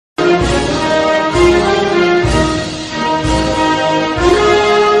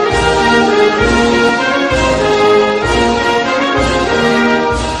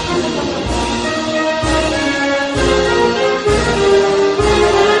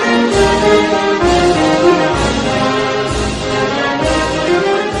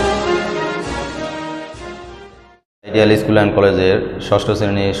Ideal school and কলেজের ষষ্ঠ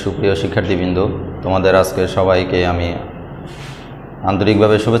শ্রেণীর সুপ্রিয় শিক্ষার্থীবৃন্দ, তোমাদের আজকে সবাইকে আমি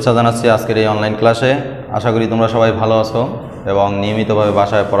আন্তরিকভাবে শুভেচ্ছা জানাচ্ছি আজকের এই অনলাইন ক্লাসে। আশা করি তোমরা সবাই ভালো আছো এবং নিয়মিতভাবে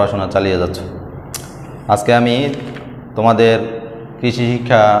বাসায় পড়াশোনা চালিয়ে যাচ্ছ। আজকে আমি তোমাদের কৃষি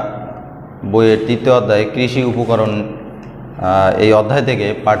শিক্ষা বইয়ের তৃতীয় অধ্যায় কৃষি উপকরণ এই অধ্যায় থেকে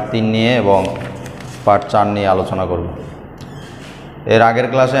পার্ট 3 নিয়ে এবং পার্ট 4 নিয়ে আলোচনা করব। এর আগের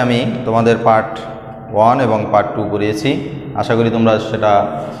ক্লাসে আমি তোমাদের পার্ট 1 এবং পার্ট 2 করিয়েছি। আশা করি তোমরা সেটা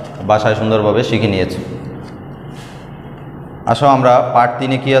বাসায় সুন্দরভাবে শিখে নিয়েছো। আসো আমরা পার্ট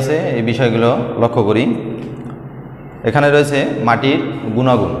 3-এ কী আছে এই বিষয়গুলো লক্ষ্য করি। এখানে রয়েছে মাটির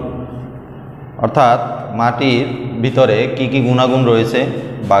গুণাগুণ, অর্থাৎ মাটির ভিতরে কি কি গুণাগুণ রয়েছে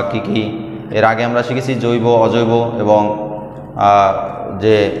বা কি কি এর আগে আমরা শিখেছি জৈব, অজৈব এবং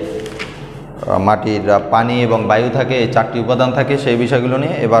যে মাটির পানি এবং বায়ু থাকে, এই 4টি উপাদান থাকে, সেই বিষয়গুলো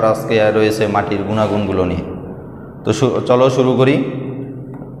নিয়ে এবার আজকে রয়েছে মাটির গুণাগুণগুলো নিয়ে। তো চলো শুরু করি।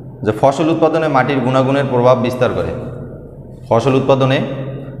 যে ফসল উৎপাদনে মাটির গুণাগুণের প্রভাব বিস্তার করে। ফসল উৎপাদনে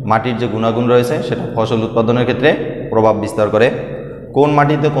মাটির যে গুণাগুণ রয়েছে সেটা ফসল উৎপাদনের ক্ষেত্রে প্রভাব বিস্তার করে। কোন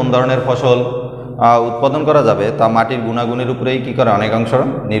মাটিতে কোন ধরনের ফসল উৎপাদন করা যাবে তা মাটির গুণাগুণের উপরেই কী করে অনেকাংশ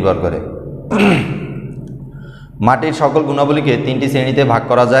নির্ভর করে। মাটির সকল গুণাবলীকে 3টি শ্রেণীতে ভাগ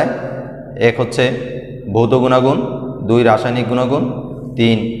করা যায়। এক হচ্ছে ভৌত গুণাগুণ, 2 রাসায়নিক গুণাগুণ,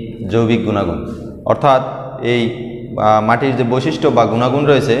 3 জৈবিক গুণাগুণ। অর্থাৎ এই মাটির যে বৈশিষ্ট্য বা গুণাগুণ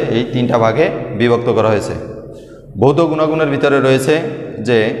রয়েছে এই 3টা ভাগে বিভক্ত করা হয়েছে। ভৌত গুণাগুণের ভিতরে রয়েছে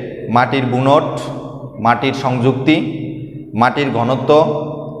যে মাটির বুনট, মাটির সংযুক্তি, মাটির ঘনত্ব,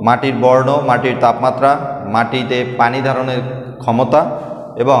 মাটির বর্ণ, মাটির তাপমাত্রা, মাটিতে পানি ধারণের ক্ষমতা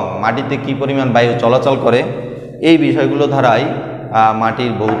এবং মাটিতে কী পরিমাণ বায়ু চলাচল করে, এই বিষয়গুলো দ্বারাই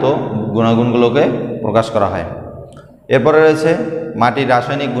মাটির ভৌত গুণাগুণগুলোকে প্রকাশ করা হয়। এরপরে রয়েছে মাটির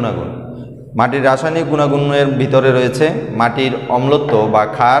রাসায়নিক গুণাগুণ। মাটির রাসায়নিক গুণাগুণের ভিতরে রয়েছে মাটির অম্লত্ব বা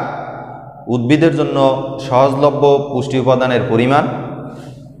ক্ষার, উদ্ভিদের জন্য সহজলভ্য পুষ্টি উপাদানের পরিমাণ,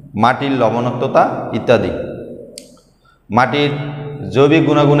 মাটির লবণাক্ততা ইত্যাদি। মাটির জৈবিক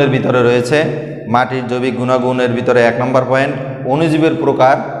গুণাগুণের ভিতরে রয়েছে মাটির জৈবিক গুণাগুণের ভিতরে 1 নম্বর পয়েন্ট অণুজীবের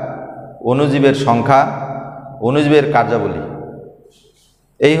প্রকার, অণুজীবের সংখ্যা, অণুজীবের কার্যাবলী।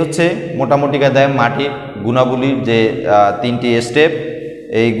 এই হচ্ছে মোটামুটি কায়দায় মাটির গুণাবলীর যে 3টি স্টেপ,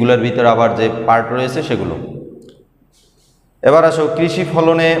 এইগুলোর ভিতরে আবার যে পার্ট রয়েছে সেগুলো। এবার আসো কৃষি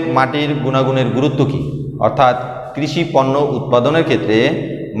ফলনে মাটির গুণাগুণের গুরুত্ব কী, অর্থাৎ কৃষি পণ্য উৎপাদনের ক্ষেত্রে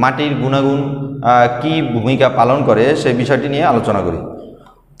মাটির গুণাগুণ কি ভূমিকা পালন করে সেই বিষয়টি নিয়ে আলোচনা করি।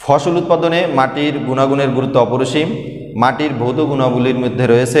 ফসল উৎপাদনে মাটির গুণাগুণের গুরুত্ব অপরিসীম। মাটির ভৌত গুণাবলীর মধ্যে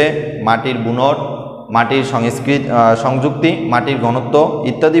রয়েছে মাটির বুনট, মাটির সংযুক্তি, মাটির ঘনত্ব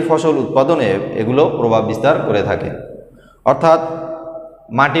ইত্যাদি ফসল উৎপাদনে এগুলো প্রভাব বিস্তার করে থাকে। অর্থাৎ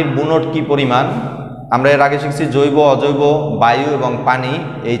মাটির বুনট কি পরিমাণ, আমরা এর আগে শিখছি জৈব, অজৈব, বায়ু এবং পানি,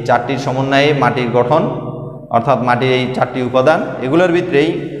 এই 4টির সমন্বয়ে মাটির গঠন, অর্থাৎ মাটির এই 4টি উপাদান, এগুলোর ভিতরেই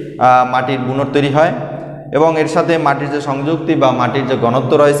মাটির বুনট তৈরি হয় এবং এর সাথে মাটির যে সংযুক্তি বা মাটির যে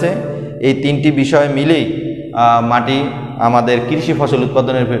ঘনত্ব রয়েছে, এই 3টি বিষয় মিলেই মাটি আমাদের কৃষি ফসল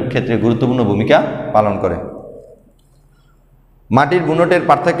উৎপাদনের ক্ষেত্রে গুরুত্বপূর্ণ ভূমিকা পালন করে। মাটির বুনটের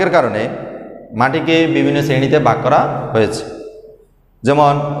পার্থক্যের কারণে মাটিকে বিভিন্ন শ্রেণীতে ভাগ করা হয়েছে।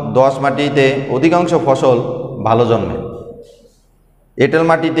 যেমন দোআঁশ মাটিতে অধিকাংশ ফসল ভালো জন্মে। এঁটেল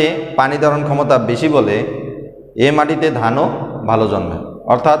মাটিতে পানি ধারণ ক্ষমতা বেশি বলে এ মাটিতে ধানও ভালো জন্মে।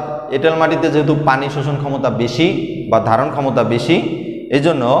 অর্থাৎ এঁটেল মাটিতে যেহেতু পানি শোষণ ক্ষমতা বেশি বা ধারণ ক্ষমতা বেশি, এই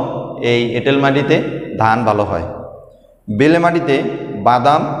জন্য এই এঁটেল মাটিতে ধান ভালো হয়। বেলে মাটিতে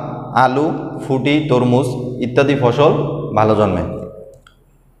বাদাম, আলু, ফুটি, তরমুজ ইত্যাদি ফসল ভালো জন্মে।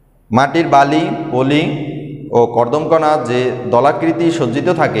 মাটির বালি, পলি ও কর্দমকণা যে দলাকৃতি সজ্জিত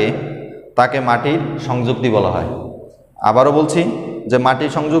থাকে তাকে মাটির সংযুক্তি বলা হয়। আবারও বলছি যে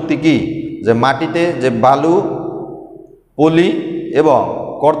মাটির সংযুক্তি কি, যে মাটিতে যে বালু, পলি এবং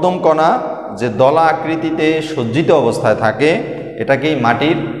কর্দমকণা যে দলা আকৃতিতে সজ্জিত অবস্থায় থাকে এটাকেই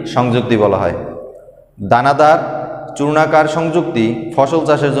মাটির সংযুক্তি বলা হয়। দানাদার চূর্ণাকার সংযুক্তি ফসল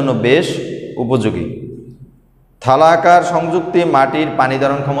চাষের জন্য বেশ উপযোগী। থালা আকার সংযুক্তি মাটির পানি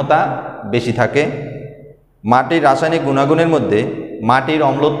ধারণ ক্ষমতা বেশি থাকে। মাটির রাসায়নিক গুণাগুণের মধ্যে মাটির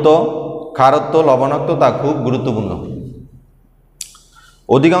অম্লত্ব, ক্ষারত্ব, লবণাক্ততা খুব গুরুত্বপূর্ণ।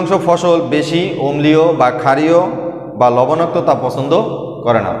 অধিকাংশ ফসল বেশি অম্লীয় বা ক্ষারীয় বা লবণাক্ততা পছন্দ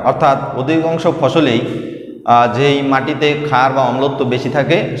করে না। অর্থাৎ অধিকাংশ ফসলেই যেই মাটিতে ক্ষার বা অম্লত্ব বেশি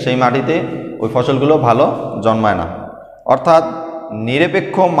থাকে সেই মাটিতে ওই ফসলগুলো ভালো জন্মায় না। অর্থাৎ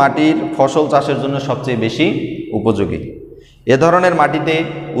নিরপেক্ষ মাটির ফসল চাষের জন্য সবচেয়ে বেশি উপযোগী। এ ধরনের মাটিতে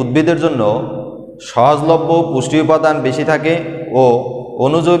উদ্ভিদের জন্য সহজলভ্য পুষ্টি উপাদান বেশি থাকে ও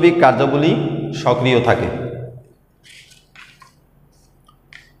অণুজৈবিক কার্যাবলী সক্রিয় থাকে।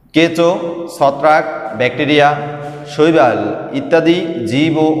 কেঁচো, ছত্রাক, ব্যাকটেরিয়া, শৈবাল ইত্যাদি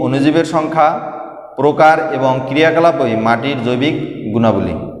জীব ও অণুজীবের সংখ্যা, প্রকার এবং ক্রিয়াকলাপই মাটির জৈবিক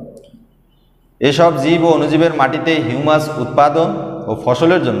গুণাবলী। এসব জীব ও অণুজীবের মাটিতে হিউমাস উৎপাদন ও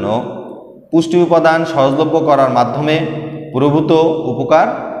ফসলের জন্য পুষ্টি উপাদান সহজলভ্য করার মাধ্যমে প্রভূত উপকার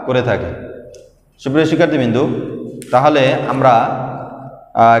করে থাকে। সুপ্রিয় শিক্ষার্থীবৃন্দু, তাহলে আমরা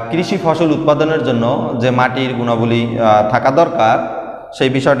কৃষি ফসল উৎপাদনের জন্য যে মাটির গুণাবলী থাকা দরকার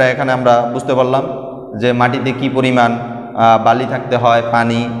সেই বিষয়টা এখানে আমরা বুঝতে পারলাম, যে মাটিতে কি পরিমাণ বালি থাকতে হয়,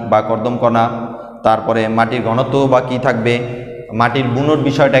 পানি বা কর্দমকণা, তারপরে মাটির ঘনত্ব বা কি থাকবে, মাটির বুনট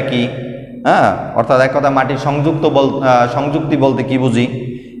বিষয়টা কি, অর্থাৎ এক কথা মাটির সংযুক্তি বলতে কি বুঝি,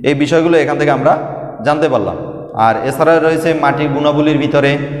 এই বিষয়গুলো এখান থেকে আমরা জানতে পারলাম। আর এছাড়া রয়েছে মাটির গুণাবলীর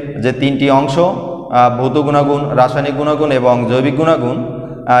ভিতরে যে তিনটি অংশ, ভৌত গুণাগুণ, রাসায়নিক গুণাগুণ এবং জৈবিক গুণাগুণ,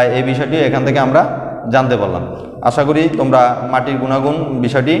 এই বিষয়টি এখান থেকে আমরা জানতে পারলাম। আশা করি তোমরা মাটির গুণাগুণ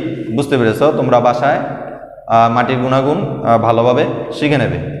বিষয়টি বুঝতে পেরেছ। তোমরা বাসায় মাটির গুণাগুণ ভালোভাবে শিখে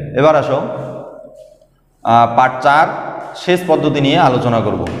নেবে। এবার আসো পার্ট 4 সেচ পদ্ধতি নিয়ে আলোচনা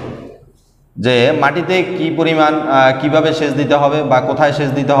করব, যে মাটিতে কি পরিমাণ কিভাবে সেচ দিতে হবে বা কোথায় সেচ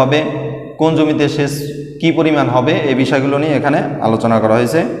দিতে হবে, কোন জমিতে সেচ কি পরিমাণ হবে, এই বিষয়গুলো নিয়ে এখানে আলোচনা করা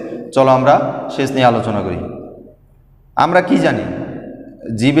হয়েছে। চলো আমরা সেচ নিয়ে আলোচনা করি। আমরা কি জানি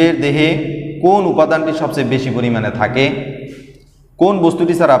জীবের দেহে কোন উপাদানটি সবচেয়ে বেশি পরিমাণে থাকে, কোন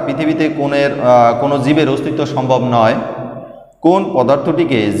বস্তুটি ছাড়া পৃথিবীতে কোনো জীবের অস্তিত্ব সম্ভব নয়, কোন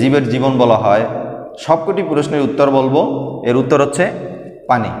পদার্থটিকে জীবের জীবন বলা হয়, সবকটি প্রশ্নের উত্তর বলবো। এর উত্তর হচ্ছে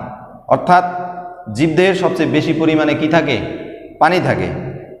পানি। অর্থাৎ জীবদেহের সবচেয়ে বেশি পরিমাণে কি থাকে? পানি থাকে।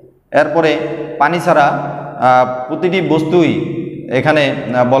 এরপরে পানি ছাড়া প্রতিটি বস্তুই এখানে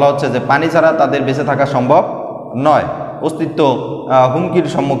বলা হচ্ছে যে পানি ছাড়া তাদের বেঁচে থাকা সম্ভব নয়, অস্তিত্ব হুমকির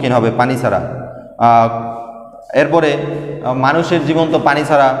সম্মুখীন হবে পানি ছাড়া। এরপরে মানুষের জীবন তো পানি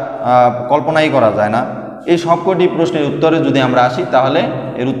ছাড়া কল্পনাই করা যায় না। এই সবকটি প্রশ্নের উত্তরে যদি আমরা আসি তাহলে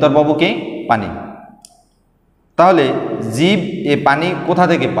এর উত্তর পাবো কি? পানি। তাহলে জীব এই পানি কোথা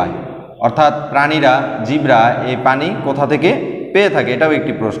থেকে পায়, অর্থাৎ প্রাণীরা, জীবরা এই পানি কোথা থেকে পেয়ে থাকে, এটাও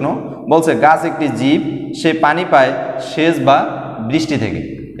একটি প্রশ্ন। বলছে গাছ একটি জীব, সে পানি পায় সেচ বা বৃষ্টি থেকে।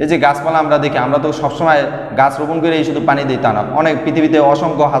 এই যে গাছপালা আমরা দেখি, আমরা তো সবসময় গাছ রোপণ করে এই শুধু পানি দিই তা না, অনেক পৃথিবীতে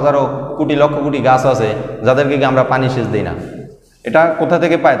অসংখ্য হাজারো কোটি লক্ষ কোটি গাছ আছে যাদেরকে আমরা পানি সেচ দিই না। এটা কোথা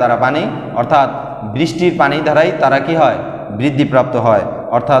থেকে পায় তারা পানি? অর্থাৎ বৃষ্টির পানি দ্বারাই তারা কি হয়? বৃদ্ধিপ্রাপ্ত হয়।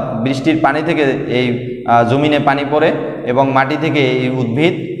 অর্থাৎ বৃষ্টির পানি থেকে এই জমিনে পানি পড়ে এবং মাটি থেকে এই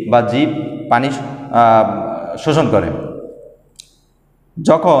উদ্ভিদ বা জীব পানি শোষণ করে।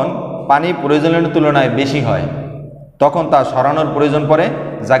 যখন পানি প্রয়োজনের তুলনায় বেশি হয় তখন তা সরানোর প্রয়োজন পড়ে,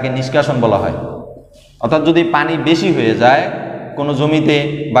 যাকে নিষ্কাশন বলা হয়। অর্থাৎ যদি পানি বেশি হয়ে যায় কোনো জমিতে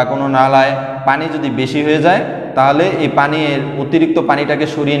বা কোনো নালায়, পানি যদি বেশি হয়ে যায় তাহলে এই পানির অতিরিক্ত পানিটাকে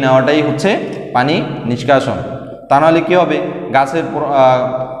সরিয়ে নেওয়াটাই হচ্ছে পানি নিষ্কাশন। তা নাহলে কী হবে? গাছের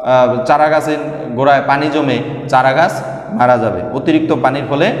চারা গাছের গোড়ায় পানি জমে চারা গাছ মারা যাবে, অতিরিক্ত পানির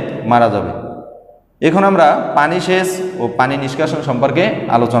ফলে মারা যাবে। এখন আমরা পানি সেচ ও পানি নিষ্কাশন সম্পর্কে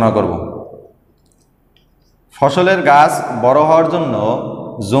আলোচনা করব। ফসলের গাছ বড় হওয়ার জন্য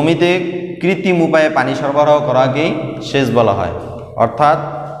জমিতে কৃত্রিম উপায়ে পানি সরবরাহ করাকেই সেচ বলা হয়। অর্থাৎ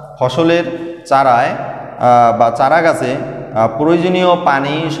ফসলের চারায় বা চারা গাছে প্রয়োজনীয়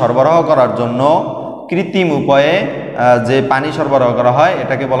পানি সরবরাহ করার জন্য কৃত্রিম উপায়ে যে পানি সরবরাহ করা হয়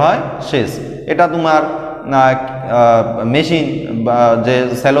এটাকে বলা হয় সেচ। এটা তোমার মেশিন, যে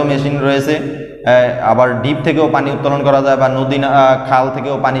স্যালো মেশিন রয়েছে, আবার ডিপ থেকেও পানি উত্তোলন করা যায়, বা নদী খাল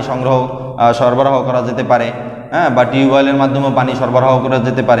থেকেও পানি সরবরাহ করা যেতে পারে, বা টিউবওয়েলের মাধ্যমেও পানি সরবরাহ করা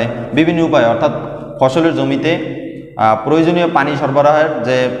যেতে পারে বিভিন্ন উপায়ে। অর্থাৎ ফসলের জমিতে প্রয়োজনীয় পানি সরবরাহের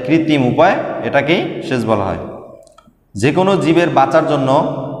যে কৃত্রিম উপায় এটাকেই সেচ বলা হয়। যে কোনো জীবের বাঁচার জন্য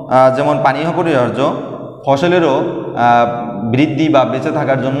যেমন পানি অপরিহার্য, ফসলেরও বৃদ্ধি বা বেঁচে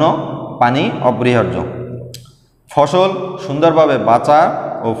থাকার জন্য পানি অপরিহার্য। ফসল সুন্দরভাবে বাঁচা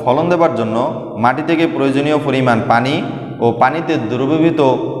ও ফলন দেবার জন্য মাটি থেকে প্রয়োজনীয় পরিমাণ পানি ও পানিতে দ্রবীভূত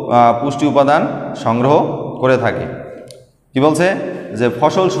পুষ্টি উপাদান সংগ্রহ করে থাকে। কি বলছে? যে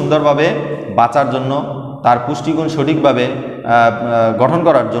ফসল সুন্দরভাবে বাঁচার জন্য, তার পুষ্টিগুণ সঠিকভাবে গঠন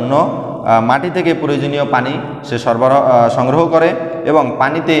করার জন্য মাটি থেকে প্রয়োজনীয় পানি সে সংগ্রহ করে এবং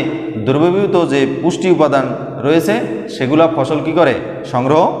পানিতে দ্রবীভূত যে পুষ্টি উপাদান রয়েছে সেগুলো ফসল কি করে?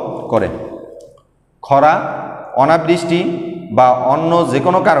 সংগ্রহ করে। খরা, অনাবৃষ্টি বা অন্য যে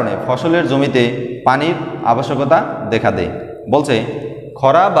কোনো কারণে ফসলের জমিতে পানির আবশ্যকতা দেখা দেয়। বলছে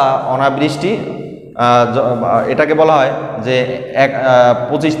খরা বা অনাবৃষ্টি এটাকে বলা হয় যে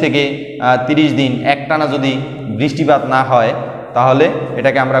 25 থেকে 30 দিন একটানা যদি বৃষ্টিপাত না হয় তাহলে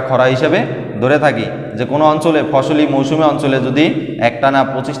এটাকে আমরা খরা হিসেবে ধরে থাকি যে কোনো অঞ্চলে ফসলি মৌসুমী অঞ্চলে যদি একটানা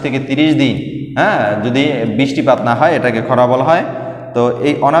 25 থেকে 30 দিন যদি বৃষ্টিপাত না হয় এটাকে খরা বলা হয়। তো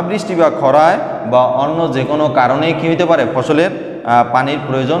এই অনাবৃষ্টি বা খরায় বা অন্য যে কোনো কারণে কী হতে পারে, ফসলের পানির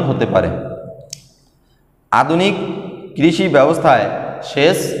প্রয়োজন হতে পারে। আধুনিক কৃষি ব্যবস্থায়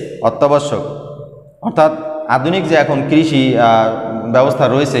সেচ অত্যাবশ্যক, অর্থাৎ আধুনিক যে এখন কৃষি ব্যবস্থা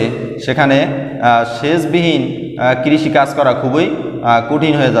রয়েছে সেখানে সেচবিহীন কৃষি কাজ করা খুবই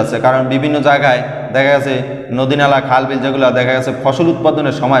কঠিন হয়ে যাচ্ছে। কারণ বিভিন্ন জায়গায় দেখা গেছে নদী নালা খাল বিল যেগুলো দেখা গেছে ফসল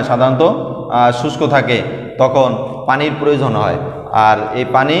উৎপাদনের সময় সাধারণত শুষ্ক থাকে, তখন পানির প্রয়োজন হয়, আর এই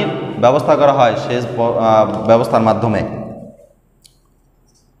পানির ব্যবস্থা করা হয় সেচ ব্যবস্থার মাধ্যমে।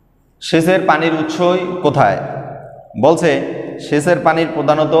 সেচের পানির উৎসই কোথায় বলছে, সেচের পানির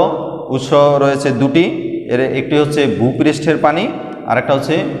প্রধানত উৎস রয়েছে দুটি, এর একটি হচ্ছে ভূপৃষ্ঠের পানি আর একটা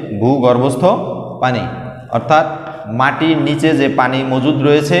হচ্ছে ভূগর্ভস্থ পানি। অর্থাৎ মাটির নিচে যে পানি মজুদ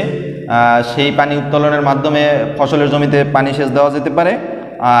রয়েছে সেই পানি উত্তোলনের মাধ্যমে ফসলের জমিতে পানি সেচ দেওয়া যেতে পারে।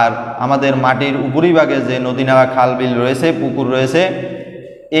 আর আমাদের মাটির উপরিভাগে যে নদী নালা খাল বিল রয়েছে, পুকুর রয়েছে,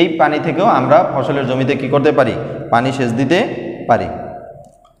 এই পানি থেকেও আমরা ফসলের জমিতে কি করতে পারি, পানি সেচ দিতে পারি।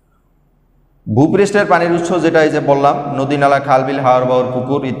 ভূপৃষ্ঠের পানির উৎস যেটা এই যে বললাম, নদী নালা খাল বিল হাওর বাওর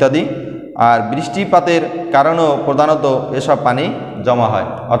পুকুর ইত্যাদি। আর বৃষ্টিপাতের কারণেও প্রধানত এসব পানি জমা হয়।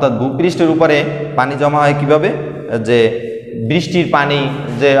 অর্থাৎ ভূপৃষ্ঠের উপরে পানি জমা হয় কিভাবে, যে বৃষ্টির পানি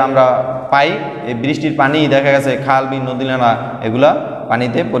যে আমরা পাই, এই বৃষ্টির পানি দেখা গেছে খাল বিল নদী নালা এগুলা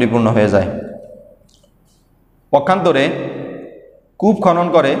পানিতে পরিপূর্ণ হয়ে যায়। পক্ষান্তরে কূপ খনন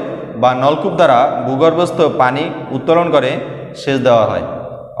করে বা নলকূপ দ্বারা ভূগর্ভস্থ পানি উত্তোলন করে সেচ দেওয়া হয়।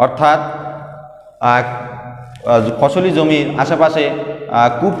 অর্থাৎ ফসলি জমির আশেপাশে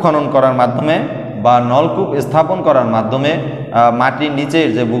কূপ খনন করার মাধ্যমে বা নলকূপ স্থাপন করার মাধ্যমে মাটির নিচের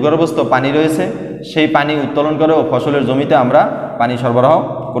যে ভূগর্ভস্থ পানি রয়েছে সেই পানি উত্তোলন করেও ফসলের জমিতে আমরা পানি সরবরাহ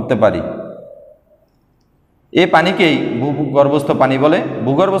করতে পারি। এই পানিকেই ভূগর্ভস্থ পানি বলে।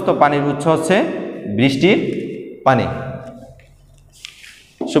 ভূগর্ভস্থ পানির উৎস হচ্ছে বৃষ্টির পানি।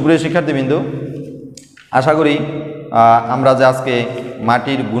 সুপ্রিয় শিক্ষার্থীবৃন্দ, আশা করি আমরা যে আজকে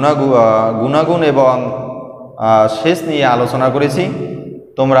মাটির গুণাগুণ এবং সেচ নিয়ে আলোচনা করেছি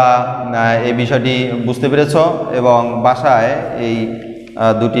তোমরা এই বিষয়টি বুঝতে পেরেছ এবং বাসায় এই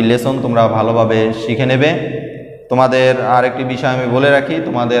দুটি লেসন তোমরা ভালোভাবে শিখে নেবে। তোমাদের আরেকটি বিষয় আমি বলে রাখি,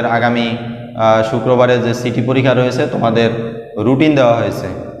 তোমাদের আগামী শুক্রবারে যে সিটি পরীক্ষা রয়েছে তোমাদের রুটিন দেওয়া হয়েছে।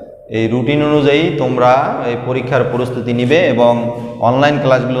 এই রুটিন অনুযায়ী তোমরা এই পরীক্ষার প্রস্তুতি নিবে এবং অনলাইন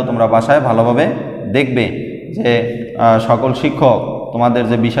ক্লাসগুলো তোমরা বাসায় ভালোভাবে দেখবে যে সকল শিক্ষক তোমাদের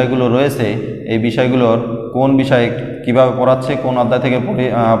যে বিষয়গুলো রয়েছে এই বিষয়গুলোর কোন বিষয়ে কিভাবে পড়াচ্ছে, কোন অধ্যায় থেকে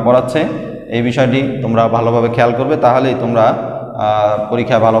পড়াচ্ছে, এই বিষয়টি তোমরা ভালোভাবে খেয়াল করবে। তাহলেই তোমরা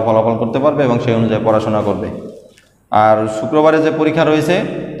পরীক্ষায় ভালো ফলাফল করতে পারবে এবং সেই অনুযায়ী পড়াশোনা করবে। আর শুক্রবারে যে পরীক্ষা রয়েছে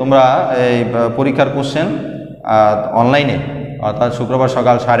তোমরা এই পরীক্ষার কোশ্চেন অনলাইনে অর্থাৎ শুক্রবার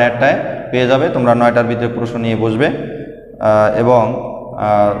সকাল 8:30টায় পেয়ে যাবে। তোমরা 9টার ভিতরে প্রশ্ন নিয়ে বসবে এবং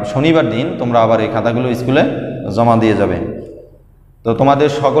শনিবার দিন তোমরা আবার এই খাতাগুলো স্কুলে জমা দিয়ে যাবে। তো তোমাদের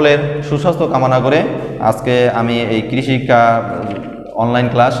সকলের সুস্বাস্থ্য কামনা করে আজকে আমি এই কৃষি শিক্ষা অনলাইন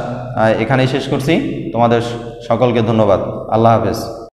ক্লাস এখানেই শেষ করছি। তোমাদের সকলকে ধন্যবাদ। আল্লাহ হাফেজ।